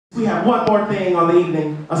We have one more thing on the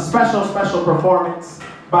evening, a special performance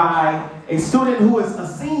by a student who is a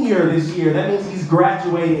senior this year. That means he's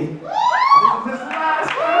graduating. This is his last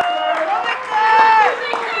concert.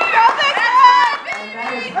 And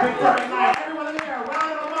that is Victor and I. Everyone in there,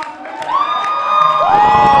 round of applause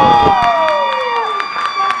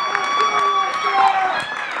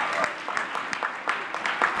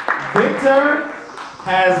for Victor. Victor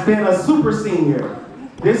has been a super senior.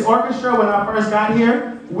 This orchestra, when I first got here,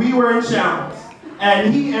 we were in shambles.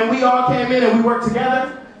 And we all came in and we worked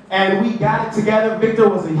together and we got it together. Victor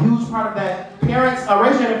was a huge part of that. Parents,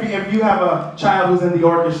 raise your hand if you have a child who's in the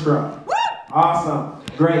orchestra. Awesome.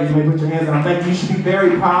 Great. You may put your hands down. Thank you. You should be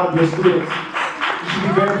very proud of your students. You should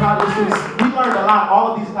be very proud of your students. We learned a lot.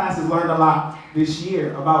 All of these classes learned a lot this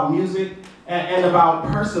year about music and about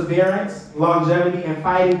perseverance, longevity, and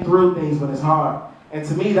fighting through things when it's hard. And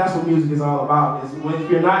to me, that's what music is all about. Is when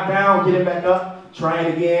you're knocked down, getting back up,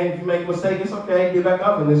 trying again. If you make a mistake, it's okay, get back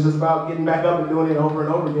up. And it's just about getting back up and doing it over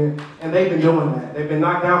and over again. And they've been doing that. They've been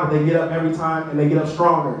knocked down, but they get up every time, and they get up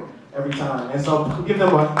stronger every time. And so give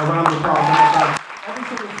them a round of applause. Every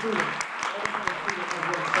single student has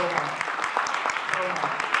worked so hard.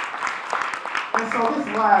 And so this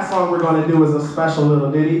last song we're going to do is a special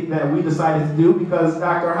little ditty that we decided to do because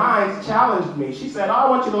Dr. Hines challenged me. She said, I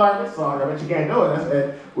want you to learn this song. I bet you can't do it. I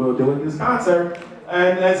said, we'll do it in this concert.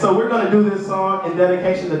 And so we're going to do this song in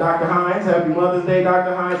dedication to Dr. Hines. Happy Mother's Day,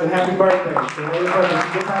 Dr. Hines, and happy birthday. So happy birthday.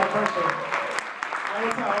 She just had a birthday.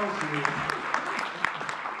 That's how old she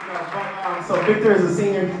is. So Victor is a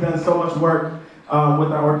senior. He's done so much work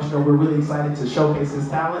with our orchestra. We're really excited to showcase his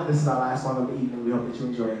talent. This is our last song of the evening. We hope that you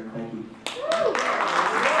enjoy it. Thank you.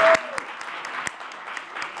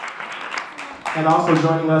 And also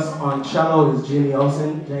joining us on cello is James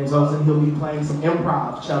Olsen. He'll be playing some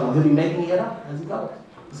improv cello. He'll be making it up as he goes.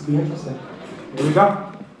 This will be interesting. Here we go.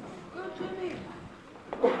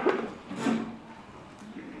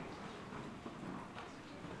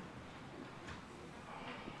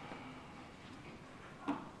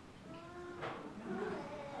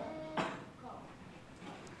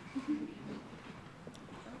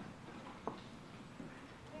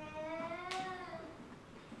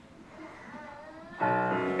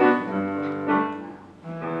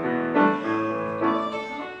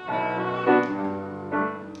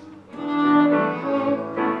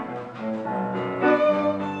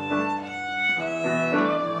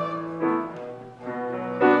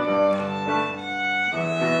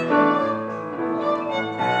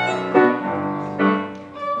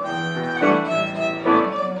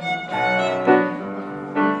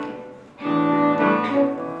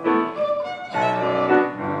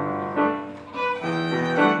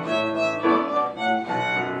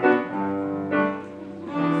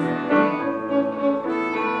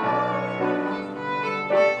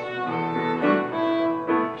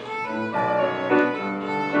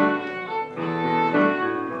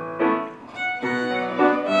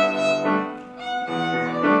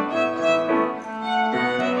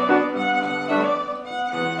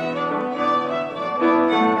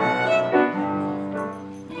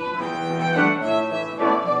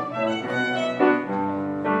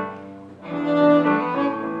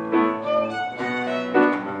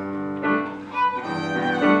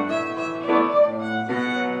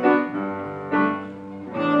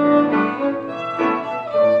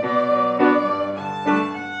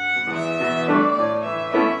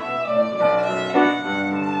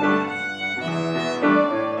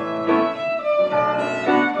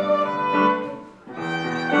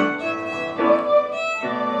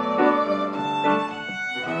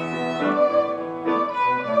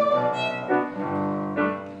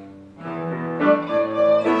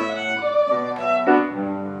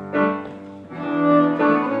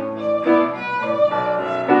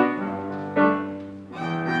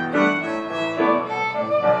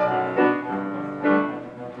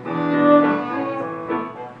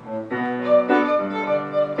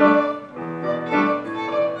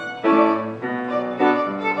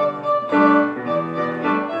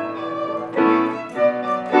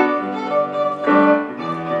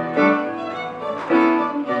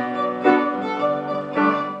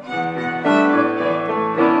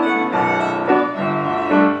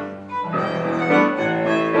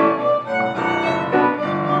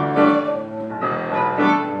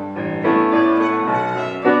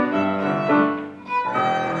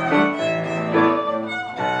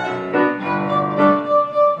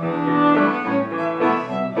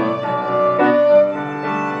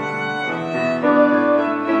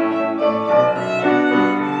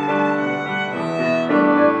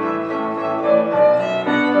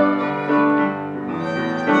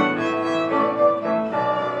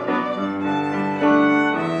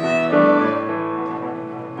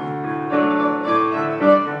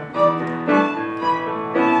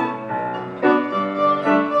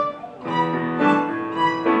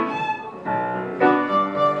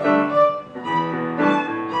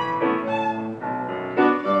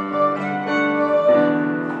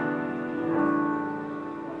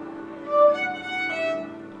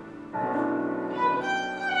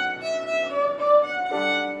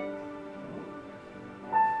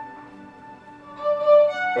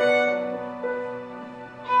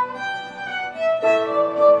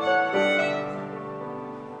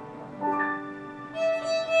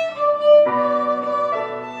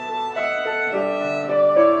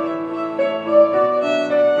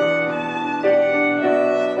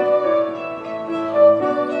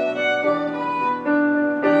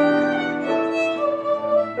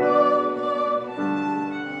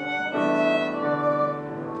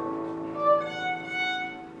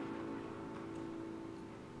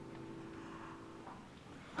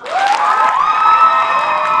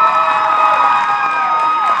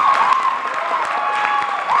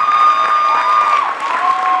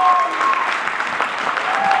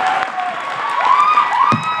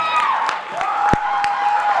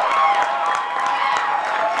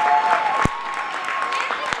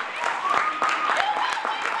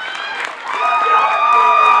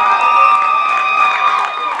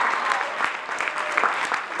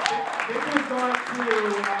 going to,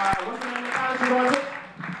 what's the name of the college you're going to?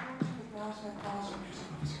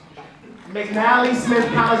 McNally Smith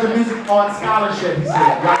College of Music on scholarship, he said.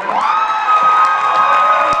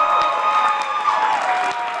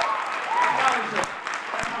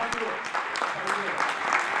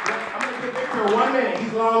 I'm going to give Victor 1 minute.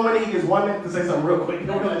 He's long-winded. He gets 1 minute to say something real quick. We're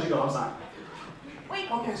going to let you go. I'm sorry.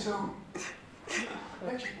 Wait. Okay, so...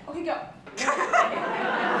 Okay, go.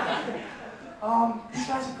 These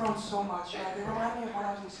guys have grown so much. They remind me of when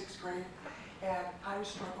I was in 6th grade, and I was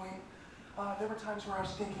struggling. There were times where I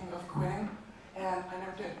was thinking of quitting, and I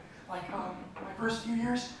never did. Like, my first few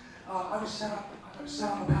years, I was set on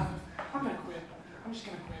the path of, I'm gonna quit. I'm just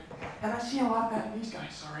gonna quit. And I see a lot of that in these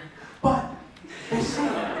guys, sorry. But they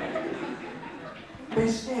stayed. They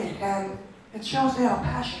stayed, and it shows they have a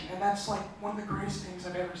passion, and that's like one of the greatest things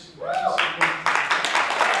I've ever seen.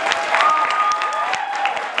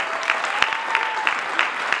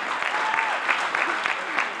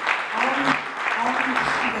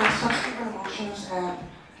 Such different emotions, and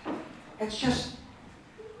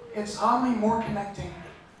it's oddly more connecting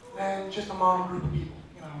than just a model group of people,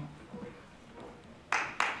 you know.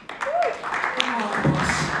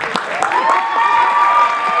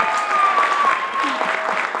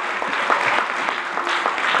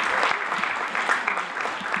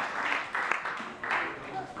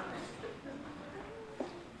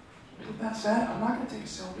 With that said, I'm not going to take a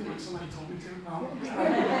selfie like somebody told me to.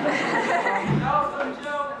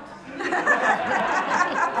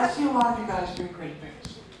 I see a lot of you guys doing great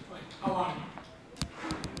things, like a lot of you.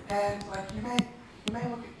 And like you may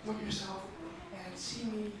look at yourself and see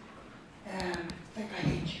me and think I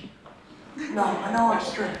hate you. No, I know I'm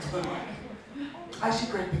strict, but like I see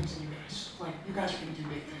great things in you guys. Like you guys are gonna do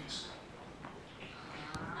big things.